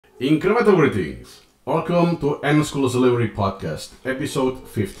Incremental greetings. Welcome to N School Delivery Podcast, episode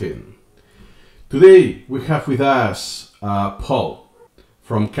 15. Today we have with us Paul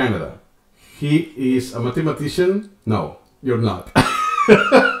from Canada. He is a mathematician. No, you're not.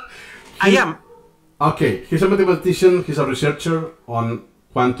 I am. Okay, he's a mathematician, he's a researcher on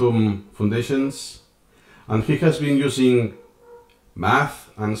quantum foundations, and he has been using math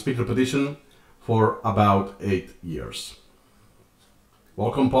and speech repetition for about 8 years.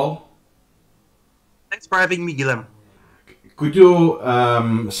 Welcome, Paul. Thanks for having me, Guillaume. Could you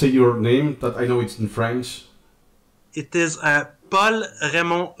say your name, that I know it's in French? It is Paul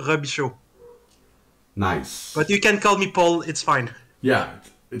Raymond Robichaud. Nice. But you can call me Paul, it's fine. Yeah,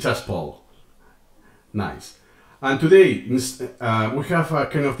 it's just Paul. Nice. And today we have a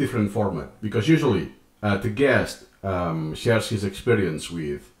kind of different format, because usually the guest shares his experience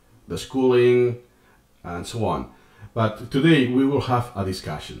with the schooling and so on. But today we will have a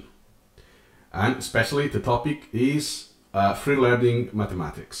discussion. And especially the topic is free learning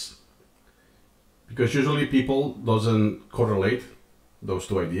mathematics. Because usually people doesn't correlate those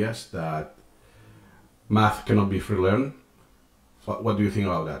two ideas, that math cannot be free learned. What do you think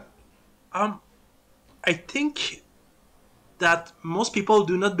about that? I think that most people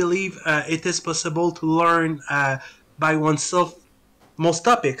do not believe it is possible to learn by oneself most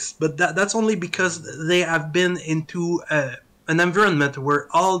topics, but that's only because they have been into an environment where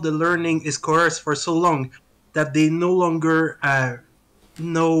all the learning is coerced for so long that they no longer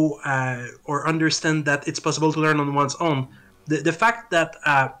know or understand that it's possible to learn on one's own. The fact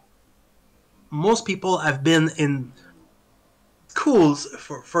that most people have been in schools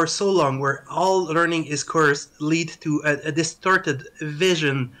for so long where all learning is coerced lead to a distorted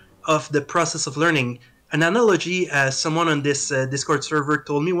vision of the process of learning. An analogy someone on this Discord server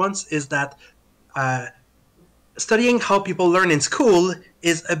told me once is that studying how people learn in school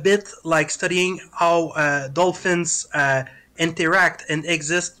is a bit like studying how dolphins interact and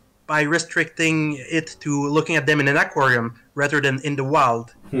exist by restricting it to looking at them in an aquarium rather than in the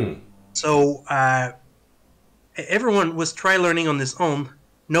wild. So everyone who was try learning on his own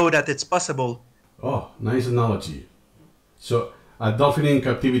know that it's possible. Oh, nice analogy. So, a dolphin in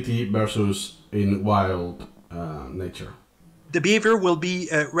captivity versus in wild nature. The behavior will be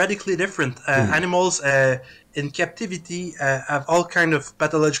radically different. Animals in captivity have all kind of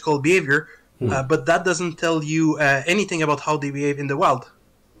pathological behavior, but that doesn't tell you anything about how they behave in the wild.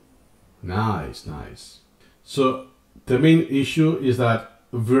 Nice. So, the main issue is that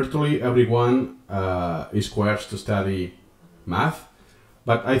virtually everyone is coerced to study math,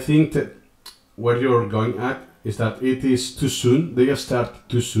 but I think that where you're going at is that it is too soon. They start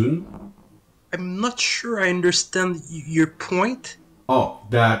too soon. I'm not sure I understand your point. Oh,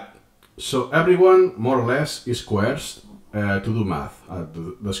 that so everyone more or less is coerced to do math at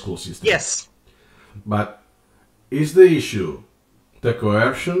the school system. Yes. But is the issue the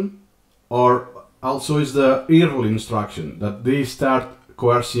coercion, or also is the early instruction that they start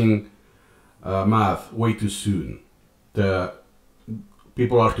coercing math way too soon? The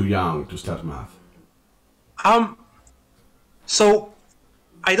people are too young to start math. So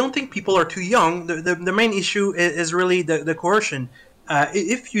I don't think people are too young. The main issue is really the coercion.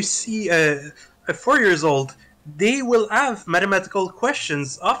 If you see a 4 years old, they will have mathematical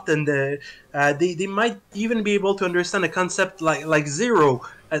questions often. They might even be able to understand a concept like zero.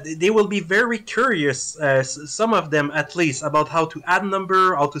 They will be very curious, some of them at least, about how to add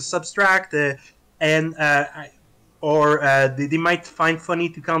number, how to subtract, or they might find funny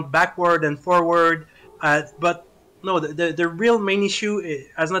to count backward and forward. But no, the real main issue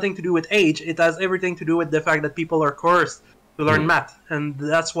has nothing to do with age. It has everything to do with the fact that people are coerced to learn math. And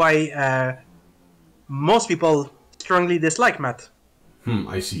that's why most people strongly dislike math.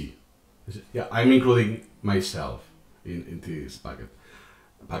 I see. Yeah, I'm including myself in this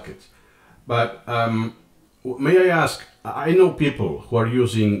package. But may I ask, I know people who are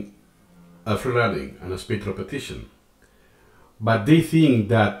using free learning and a speed repetition, but they think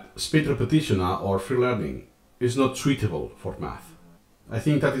that speed repetition or free learning is not suitable for math. I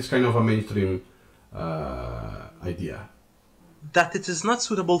think that is kind of a mainstream idea. That it is not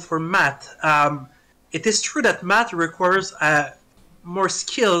suitable for math. It is true that math requires more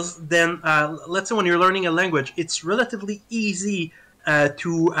skills than, let's say, when you're learning a language. It's relatively easy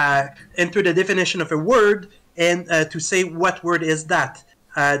to enter the definition of a word and to say what word is that.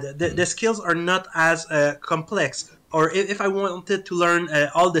 The skills are not as complex. Or if I wanted to learn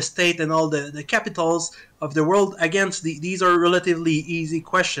all the state and all the capitals of the world, again, these are relatively easy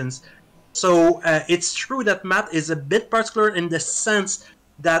questions. So it's true that math is a bit particular in the sense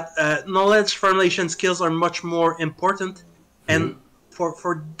that knowledge formulation skills are much more important. And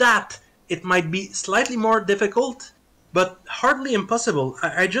for that, it might be slightly more difficult, but hardly impossible.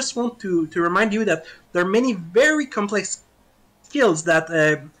 I just want to remind you that there are many very complex skills that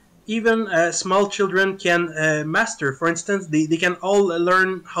even small children can master. For instance, they can all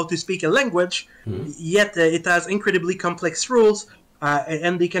learn how to speak a language, yet it has incredibly complex rules,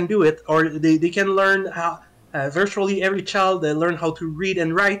 and they can do it. Or they can learn how. Virtually every child learn how to read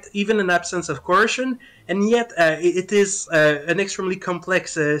and write, even in absence of coercion, and yet it is an extremely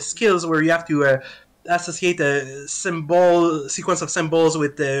complex skills where you have to associate a symbol sequence of symbols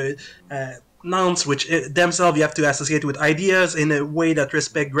with nouns, which themselves you have to associate with ideas in a way that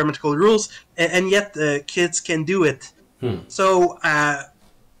respect grammatical rules, and yet kids can do it. So,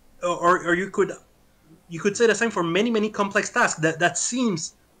 or you could say the same for many complex tasks that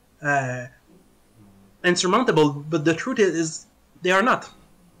seems insurmountable, but the truth is they are not.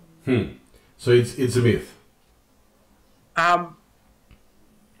 So it's a myth.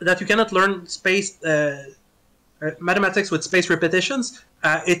 That you cannot learn space mathematics with space repetitions.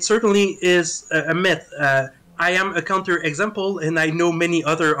 It certainly is a myth. I am a counter example, and I know many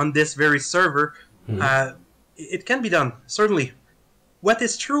other on this very server. It can be done, certainly. What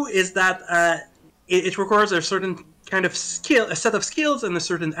is true is that it requires a certain kind of skill, a set of skills, and a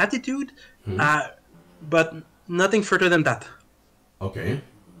certain attitude, but nothing further than that. Okay.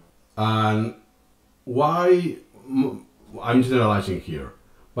 And why, I'm generalizing here,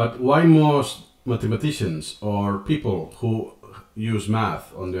 but why most mathematicians or people who use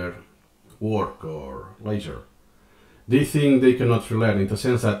math on their work or leisure, they think they cannot relearn in the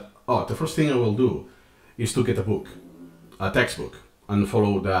sense that, oh, the first thing I will do is to get a book, a textbook, and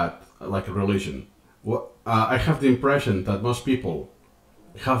follow that like a religion. I have the impression that most people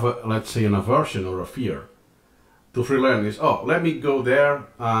have, let's say, an aversion or a fear to relearn is, oh, let me go there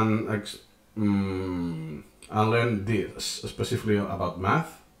and learn this, specifically about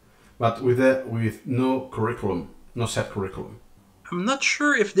math, but with no curriculum, no set curriculum. I'm not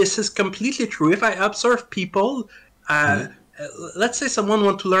sure if this is completely true. If I observe people, let's say someone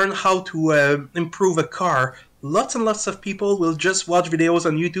wants to learn how to improve a car, lots and lots of people will just watch videos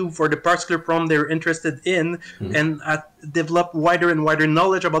on YouTube for the particular problem they're interested in, and develop wider and wider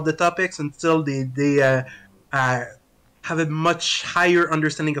knowledge about the topics until they have a much higher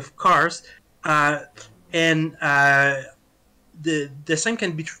understanding of cars. And the same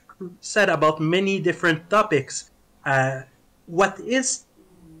can be said about many different topics. What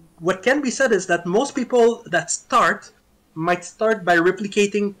can be said is that most people that might start by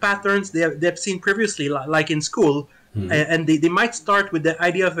replicating patterns they've seen previously, like in school, and they might start with the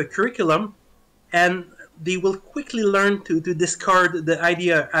idea of a curriculum, and they will quickly learn to discard the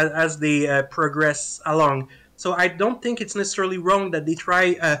idea as they progress along. So I don't think it's necessarily wrong that they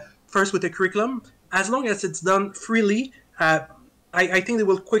try first with a curriculum. As long as it's done freely, I think they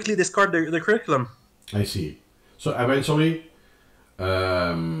will quickly discard the curriculum. I see. So eventually,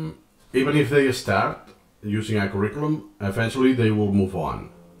 even if they start using a curriculum, eventually they will move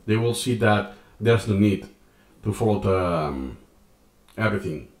on. They will see that there's no need to follow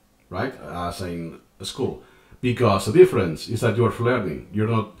everything, right, as in school, because the difference is that you are learning. You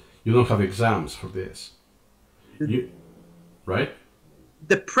don't have exams for this. Right?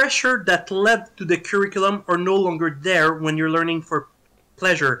 The pressure that led to the curriculum are no longer there when you're learning for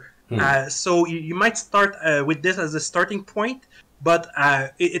pleasure. So you might start with this as a starting point, but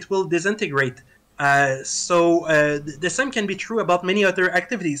it will disintegrate. So the same can be true about many other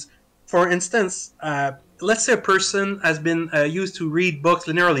activities. For instance, let's say a person has been used to read books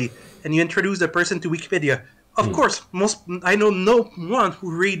linearly, and you introduce the person to Wikipedia. Of course, I know no one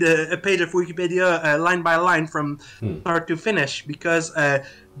who read a page of Wikipedia line by line from start to finish, because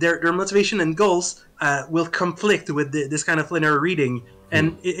their motivation and goals will conflict with this kind of linear reading.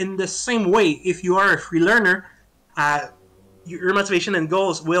 And in the same way, if you are a free learner, your motivation and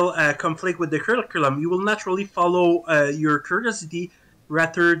goals will conflict with the curriculum. You will naturally follow your curiosity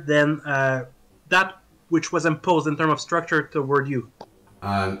rather than that which was imposed in terms of structure toward you.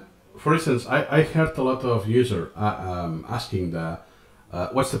 And for instance, I heard a lot of users asking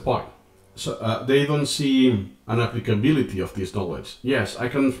what's the point? So they don't see an applicability of this knowledge. Yes, I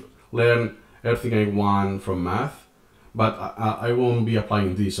can learn everything I want from math, but I won't be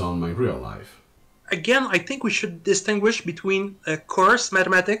applying this on my real life. Again, I think we should distinguish between course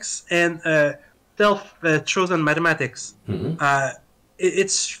mathematics and self-chosen mathematics.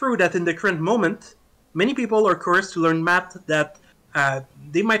 It's true that in the current moment, many people are coerced to learn math that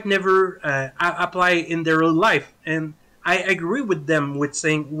they might never apply in their real life. And I agree with them with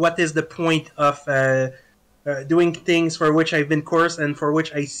saying, what is the point of doing things for which I've been coerced and for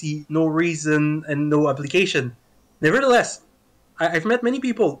which I see no reason and no application? Nevertheless, I've met many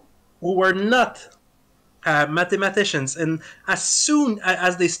people who were not mathematicians, and as soon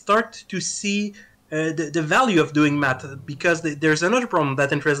as they start to see the value of doing math, because there's another problem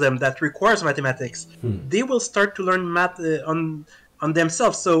that interests them that requires mathematics, they will start to learn math on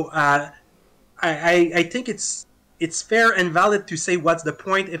themselves. So I think it's fair and valid to say what's the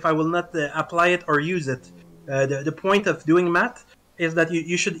point if I will not apply it or use it. The point of doing math is that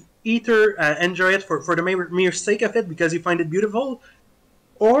you should either enjoy it for the mere sake of it because you find it beautiful,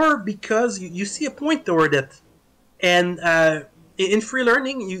 or because you see a point toward it. And in free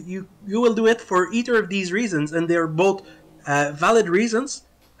learning, you will do it for either of these reasons, and they're both valid reasons.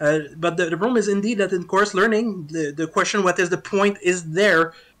 But the problem is indeed that in course learning, the question what is the point is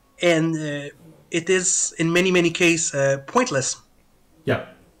there, and it is in many cases pointless. Yeah.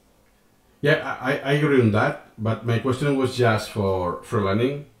 Yeah, I agree on that, but my question was just for free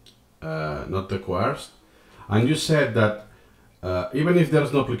learning, not the course. And you said that even if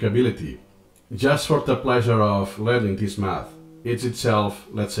there's no applicability, just for the pleasure of learning this math, it's itself,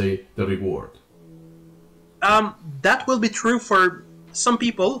 let's say, the reward. That will be true for some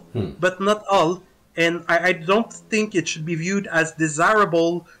people, but not all. And I don't think it should be viewed as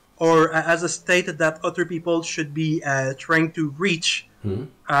desirable or as a state that other people should be trying to reach.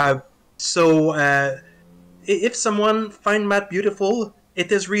 So if someone find math beautiful,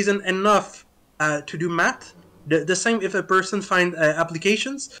 it is reason enough to do math. The same if a person find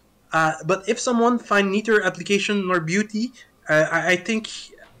applications. But if someone find neither application nor beauty, I think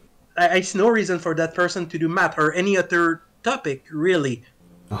I see no reason for that person to do math or any other topic, really.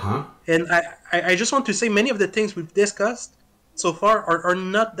 And I just want to say many of the things we've discussed so far are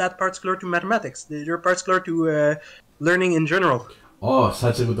not that particular to mathematics. They're particular to learning in general. Oh,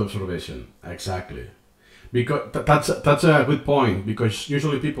 such a good observation. Exactly. Because that's a good point, because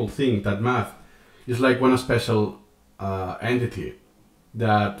usually people think that math is like one special entity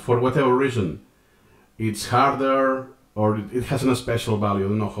that for whatever reason it's harder or it has a special value. I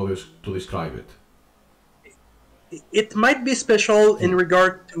don't know how to describe it. It might be special in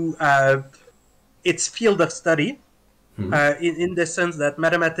regard to its field of study, in the sense that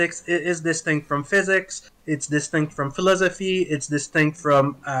mathematics is distinct from physics, it's distinct from philosophy, it's distinct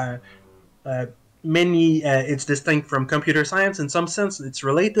from it's distinct from computer science. In some sense, it's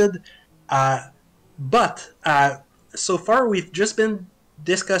related. But so far, we've just been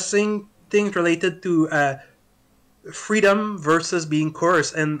discussing things related to freedom versus being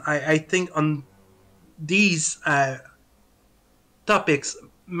coerced, and I think on these topics,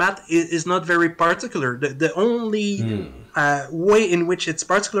 math is not very particular. The only way in which it's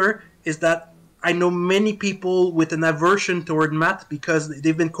particular is that I know many people with an aversion toward math because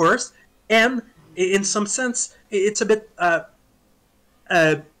they've been coerced, and in some sense, it's a bit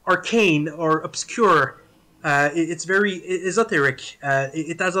arcane or obscure. It's very esoteric.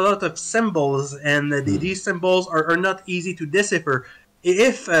 It has a lot of symbols, and these symbols are not easy to decipher.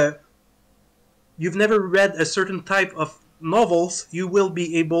 If you've never read a certain type of novels, you will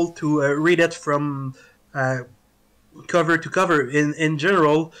be able to read it from cover to cover in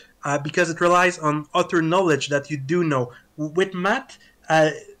general, because it relies on utter knowledge that you do know. With math,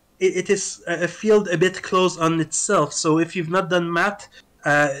 it is a field a bit closed on itself, so if you've not done math,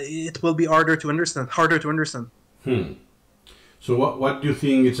 it will be harder to understand. So what do you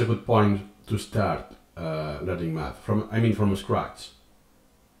think is a good point to start learning math from scratch?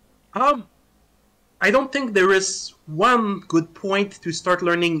 I don't think there is one good point to start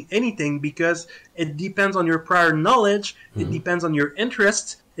learning anything, because it depends on your prior knowledge, it depends on your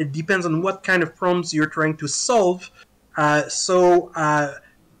interests, it depends on what kind of problems you're trying to solve. So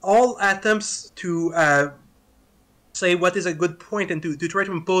all attempts to say what is a good point and to try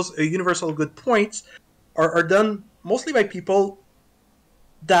to impose a universal good point are done mostly by people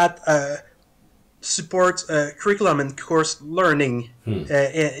that support curriculum and course learning,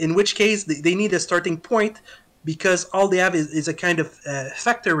 in which case they need a starting point, because all they have is a kind of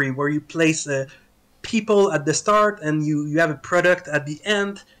factory where you place people at the start and you have a product at the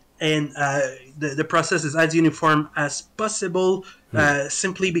end, and the process is as uniform as possible,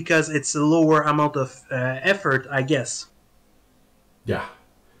 simply because it's a lower amount of effort, I guess. Yeah,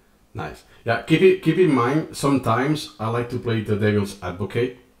 nice. Yeah, keep in mind, sometimes I like to play the devil's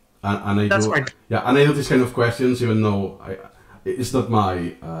advocate, and I That's do fine. yeah, and I do these kind of questions even though it's not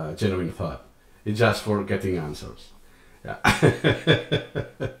my genuine thought. It's just for getting answers. Yeah.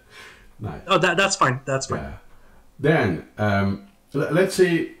 Nice. Oh, that's fine. That's fine. Yeah. Then let's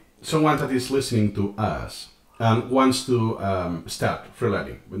say someone that is listening to us and wants to start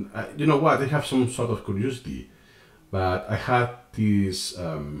freelancing. You know what? I have some sort of curiosity, but I had this.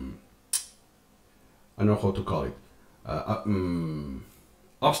 I don't know how to call it.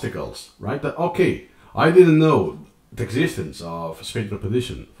 obstacles, right? That okay, I didn't know the existence of spatial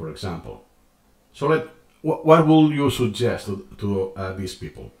repetition, for example. So what will you suggest to these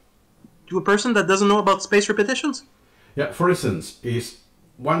people? To a person that doesn't know about space repetitions, Yeah, for instance, is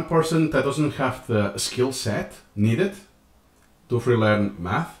one person that doesn't have the skill set needed to free learn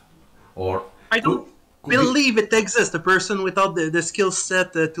math, or I could don't could be believe it exists. A person without the skill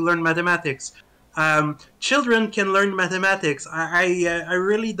set to learn mathematics. Children can learn mathematics. I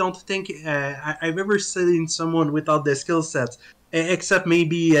really don't think I've ever seen someone without the skill set, except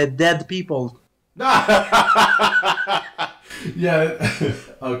maybe dead people. yeah.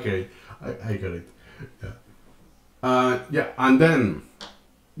 Okay, I got it. Yeah. Yeah, and then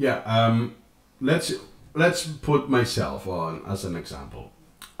yeah. Let's let's put myself on as an example.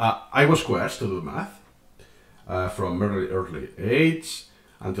 I was coerced to do math from very early age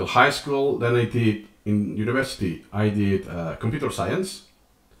until high school. Then I did in university. I did computer science,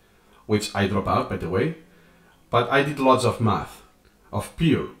 which I dropped out by the way. But I did lots of math, of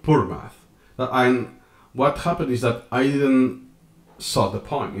poor math. And what happened is that I didn't saw the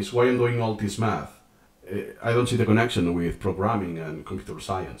point. Is why I'm doing all this math. I don't see the connection with programming and computer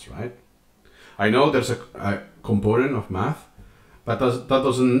science, right? I know there's a component of math, but that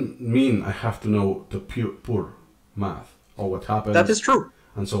doesn't mean I have to know the poor math or what That is happens true.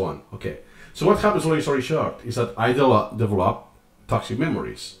 and so on. Okay, so what happens, long story short, is that I develop toxic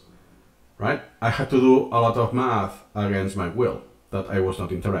memories, right? I had to do a lot of math against my will that I was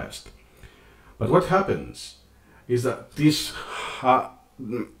not interested. But what happens is that this,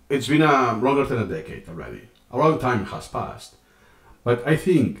 it's been longer than a decade already. A long time has passed. But I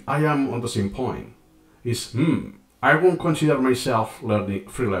think I am on the same point. Is I won't consider myself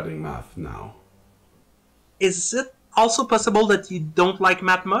free learning math now. Is it also possible that you don't like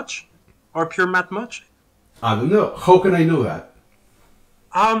math much, or pure math much? I don't know. How can I know that?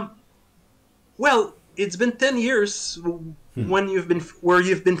 Um, well, it's been 10 years when you've been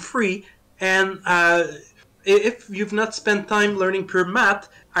free, and if you've not spent time learning pure math,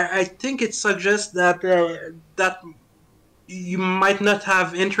 I think it suggests that you might not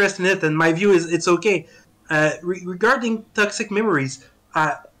have interest in it. And my view is it's okay. Regarding toxic memories,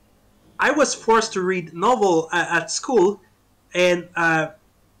 I was forced to read novel at school, and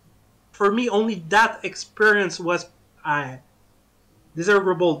for me, only that experience was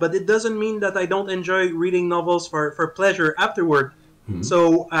desirable. But it doesn't mean that I don't enjoy reading novels for pleasure afterward.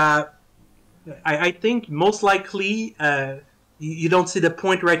 So I think most likely you don't see the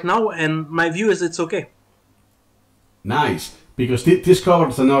point right now, and my view is it's okay. Nice, because this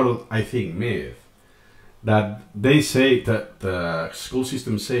covers another, I think, myth that they say that the school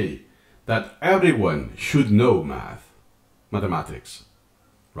system say that everyone should know mathematics,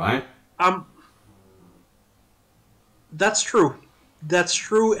 right? Um, that's true. That's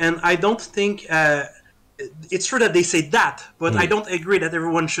true, and I don't think it's true that they say that, but I don't agree that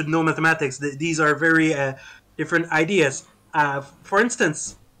everyone should know mathematics. These are very different ideas. For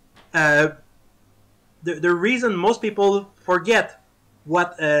instance, the reason most people forget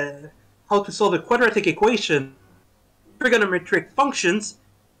what how to solve a quadratic equation, trigonometric functions,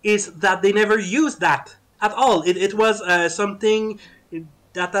 is that they never used that at all. It was something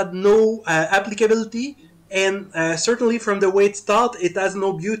that had no applicability, and certainly from the way it's taught, it has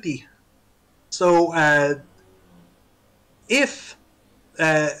no beauty. So if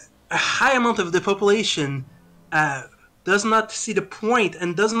a high amount of the population does not see the point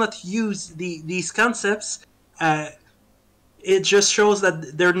and does not use these concepts, it just shows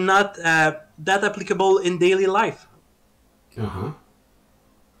that they're not that applicable in daily life. Uh-huh.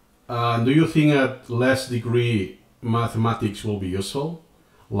 Do you think at less degree mathematics will be useful,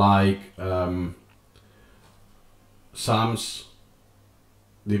 like sums,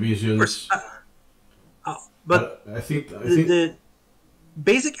 divisions? But the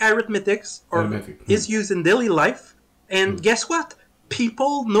basic arithmetics Arithmetic. is used in daily life, and guess what?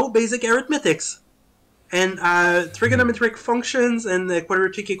 People know basic arithmetics. And trigonometric functions and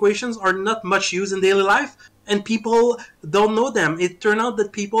quadratic equations are not much used in daily life, and people don't know them. It turned out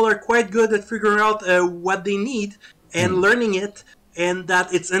that people are quite good at figuring out what they need and learning it, and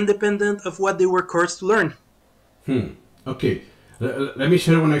that it's independent of what they were course to learn. Okay, let me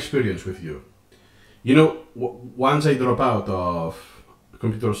share one experience with you. You know, once I drop out of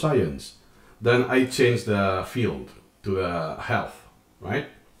computer science, then I changed the field to the health, right?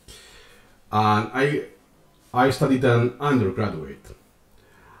 And I studied an undergraduate.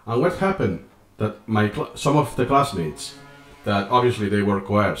 And what happened that some of the classmates that obviously they were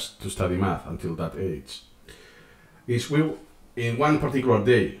coerced to study math until that age is we in one particular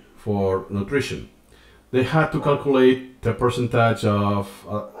day for nutrition they had to calculate the percentage of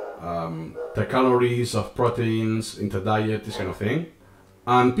the calories of proteins in the diet, this kind of thing.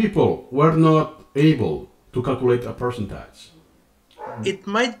 And people were not able to calculate a percentage. It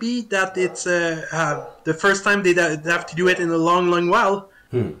might be that it's the first time they have to do it in a long, long while.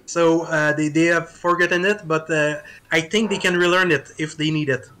 So they have forgotten it, but I think they can relearn it if they need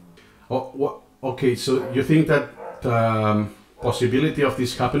it. Okay, so you think that the possibility of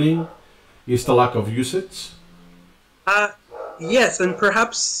this happening is the lack of usage? Yes, and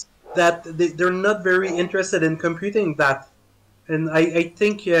perhaps that they're not very interested in computing that. And I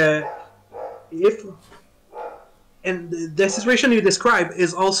think if... And the situation you describe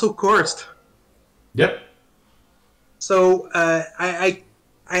is also coerced. Yep. So I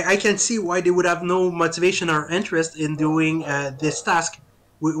can see why they would have no motivation or interest in doing this task,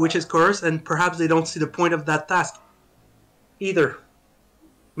 which is coerced, and perhaps they don't see the point of that task either.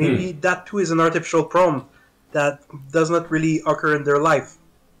 Maybe that too is an artificial problem that does not really occur in their life.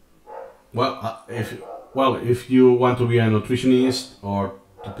 Well, if you want to be a nutritionist or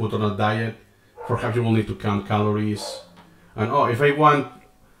to put on a diet, perhaps you will need to count calories. And if I want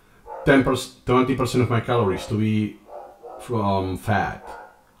 20% of my calories to be from fat,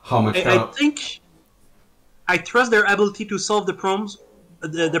 how much? I think I trust their ability to solve the problems,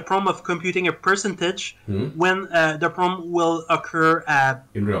 the problem of computing a percentage when the problem will occur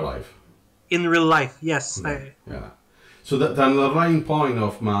in real life. In real life, yes. Yeah. So the underlying point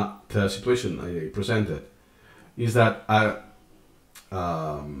of the situation I presented is that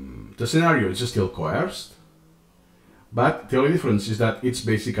the scenario is still coerced, but the only difference is that it's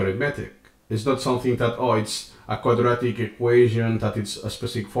basic arithmetic. It's not something that, it's a quadratic equation, that it's a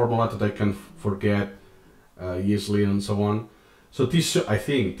specific formula that I can forget easily and so on. So I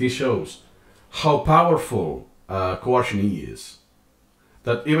think this shows how powerful coercion is.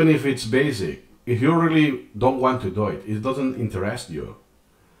 That even if it's basic, if you really don't want to do it, it doesn't interest you,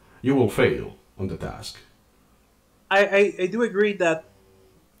 you will fail on the task. I do agree that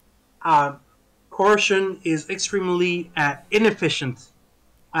coercion is extremely inefficient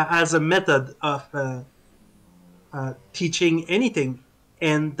as a method of teaching anything,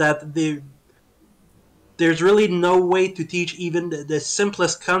 and that there's really no way to teach even the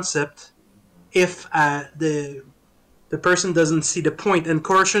simplest concept if the person doesn't see the point, and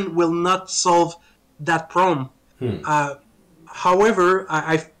coercion will not solve that problem. However,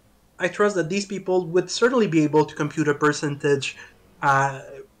 I trust that these people would certainly be able to compute a percentage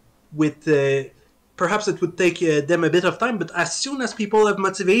with perhaps it would take them a bit of time, but as soon as people have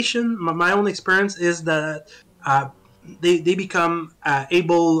motivation, my own experience is that they become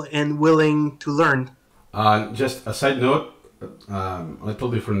able and willing to learn. Just a side note, a little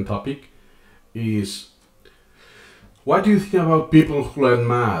different topic, is what do you think about people who learn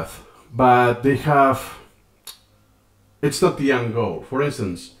math, but they have, it's not the end goal. For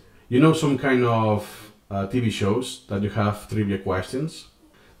instance, some kind of TV shows that you have trivia questions.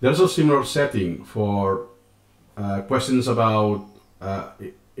 There's a similar setting for questions about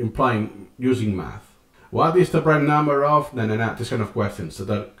implying using math. What is the prime number of? This kind of questions that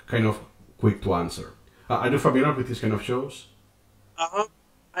are kind of quick to answer. Are you familiar with these kind of shows?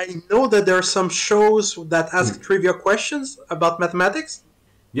 I know that there are some shows that ask trivia questions about mathematics.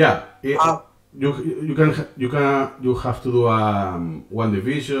 Yeah, you have to do one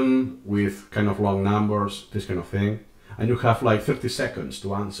division with kind of long numbers, this kind of thing, and you have like 30 seconds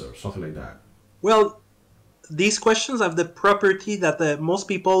to answer, something like that. Well, these questions have the property that most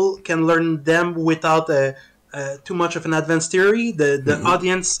people can learn them without too much of an advanced theory. The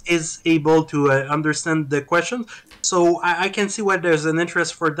audience is able to understand the question, so I can see why there's an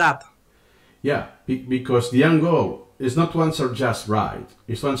interest for that. Yeah, because the end goal is not to answer just right,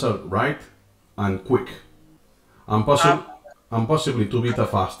 it's to answer right and quick, and possibly to be the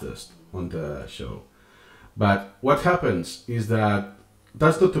fastest on the show. But what happens is that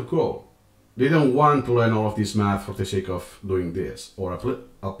that's not the goal. They don't want to learn all of this math for the sake of doing this or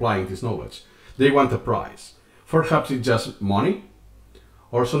applying this knowledge. They want a prize. Perhaps it's just money,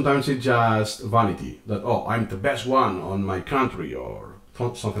 or sometimes it's just vanity, that, I'm the best one on my country, or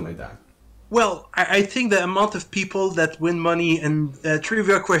something like that. Well, I think the amount of people that win money in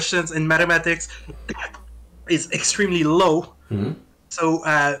trivia questions in mathematics is extremely low. So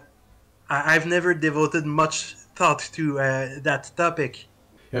I've never devoted much thought to that topic.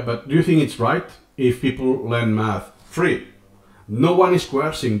 Yeah, but do you think it's right if people learn math free? No one is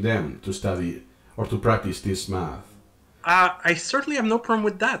coercing them to study or to practice this math. I certainly have no problem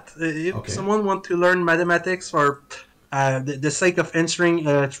with that. If someone wants to learn mathematics for the sake of answering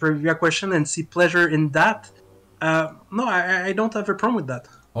a trivia question and see pleasure in that, no, I don't have a problem with that.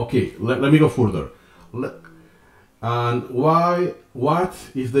 Okay, let me go further. Le- And why? What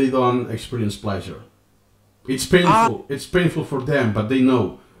if they don't experience pleasure? It's painful. It's painful for them, but they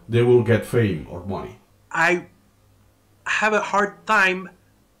know they will get fame or money. I have a hard time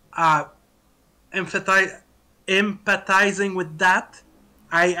uh, emphasize, empathizing with that.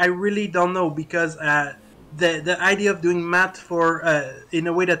 I really don't know because the idea of doing math for in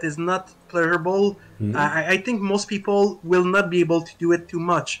a way that is not pleasurable, I think most people will not be able to do it too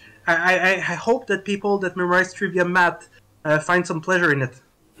much. I hope that people that memorize trivia math find some pleasure in it.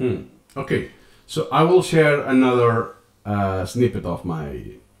 Okay, so I will share another snippet of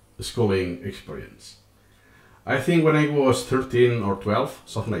my schooling experience. I think when I was 13 or 12,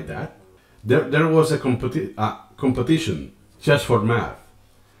 something like that, there was a competition just for math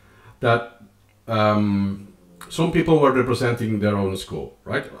that some people were representing their own school,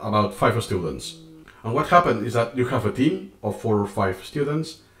 right? About 5 students. And what happened is that you have a team of 4 or 5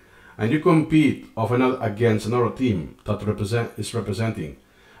 students, and you compete against another team that is representing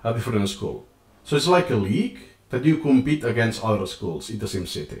a different school. So it's like a league that you compete against other schools in the same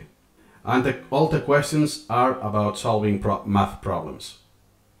city. And all the questions are about solving math problems.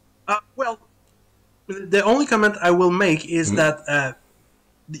 Well, the only comment I will make is that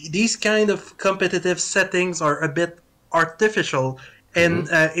these kind of competitive settings are a bit artificial. And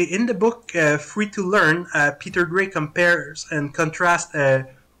in the book Free to Learn, Peter Gray compares and contrasts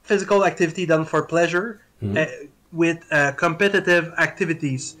physical activity done for pleasure with competitive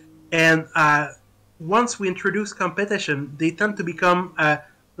activities. And once we introduce competition, they tend to become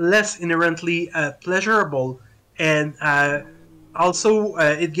less inherently pleasurable, and also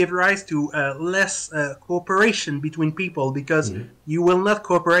it gives rise to less cooperation between people because you will not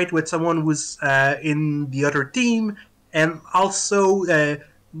cooperate with someone who's in the other team, and also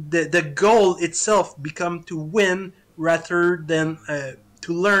the goal itself become to win rather than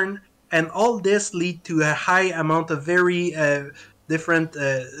to learn, and all this lead to a high amount of very different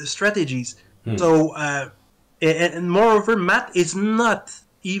strategies. So and moreover, math is not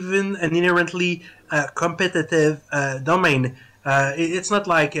even an inherently competitive domain. It's not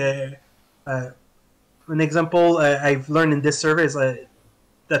like an example I've learned in this survey is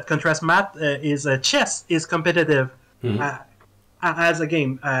that contrast math is chess is competitive as a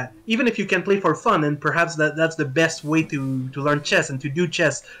game. Even if you can play for fun, and perhaps that's the best way to learn chess and to do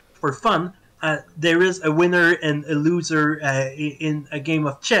chess for fun, there is a winner and a loser in a game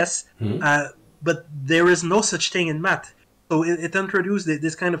of chess, but there is no such thing in math. So it introduced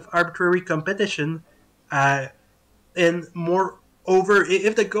this kind of arbitrary competition, and moreover,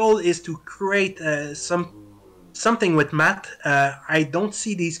 if the goal is to create something with math, I don't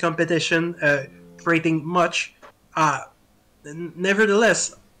see these competition creating much.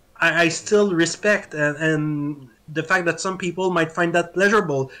 Nevertheless, I still respect and the fact that some people might find that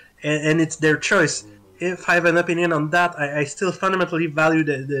pleasurable, and it's their choice. If I have an opinion on that, I still fundamentally value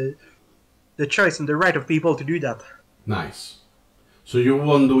the choice and the right of people to do that. Nice. So you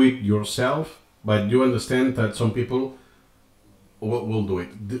won't do it yourself, but you understand that some people will do it,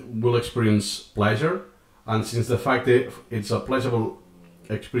 will experience pleasure, and since the fact that it's a pleasurable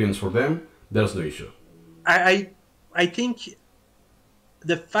experience for them, there's no issue. I think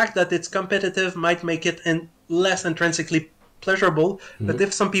the fact that it's competitive might make it less intrinsically pleasurable, but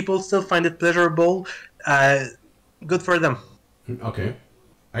if some people still find it pleasurable, good for them. Okay.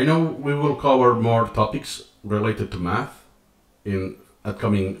 I know we will cover more topics related to math in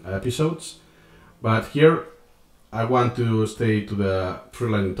upcoming episodes, but here I want to stay to the free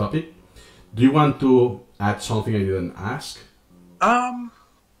learning topic. Do you want to add something I didn't ask? I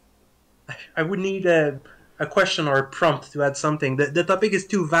would need a question or a prompt to add something. The topic is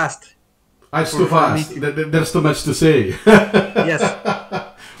too vast. It's too fast. There's too much to say. Yes.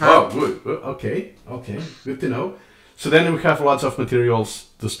 Oh, good. Okay. Good to know. So then we have lots of materials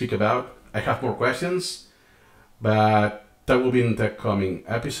to speak about. I have more questions, but that will be in the coming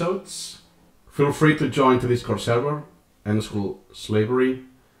episodes. Feel free to join the Discord server, End School Slavery,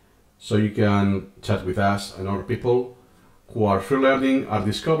 so you can chat with us and other people who are free learning, are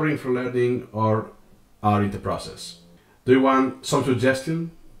discovering free learning, or are in the process. Do you want some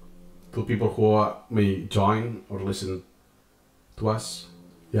suggestion to people who may join or listen to us?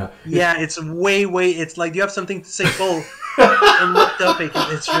 Yeah. Yeah, it's way. It's like, do you have something to say, Paul? On what topic?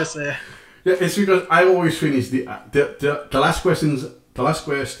 It's just. Yeah, it's because I always finish the last questions. The last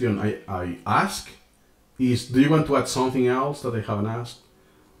question I ask is, do you want to add something else that I haven't asked?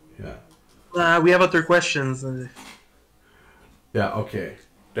 Yeah. We have other questions. Yeah. Okay.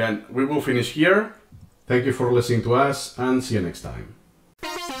 Then we will finish here. Thank you for listening to us, and see you next time.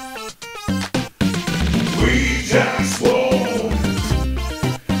 We just won't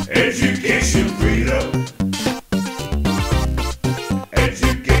Education freedom.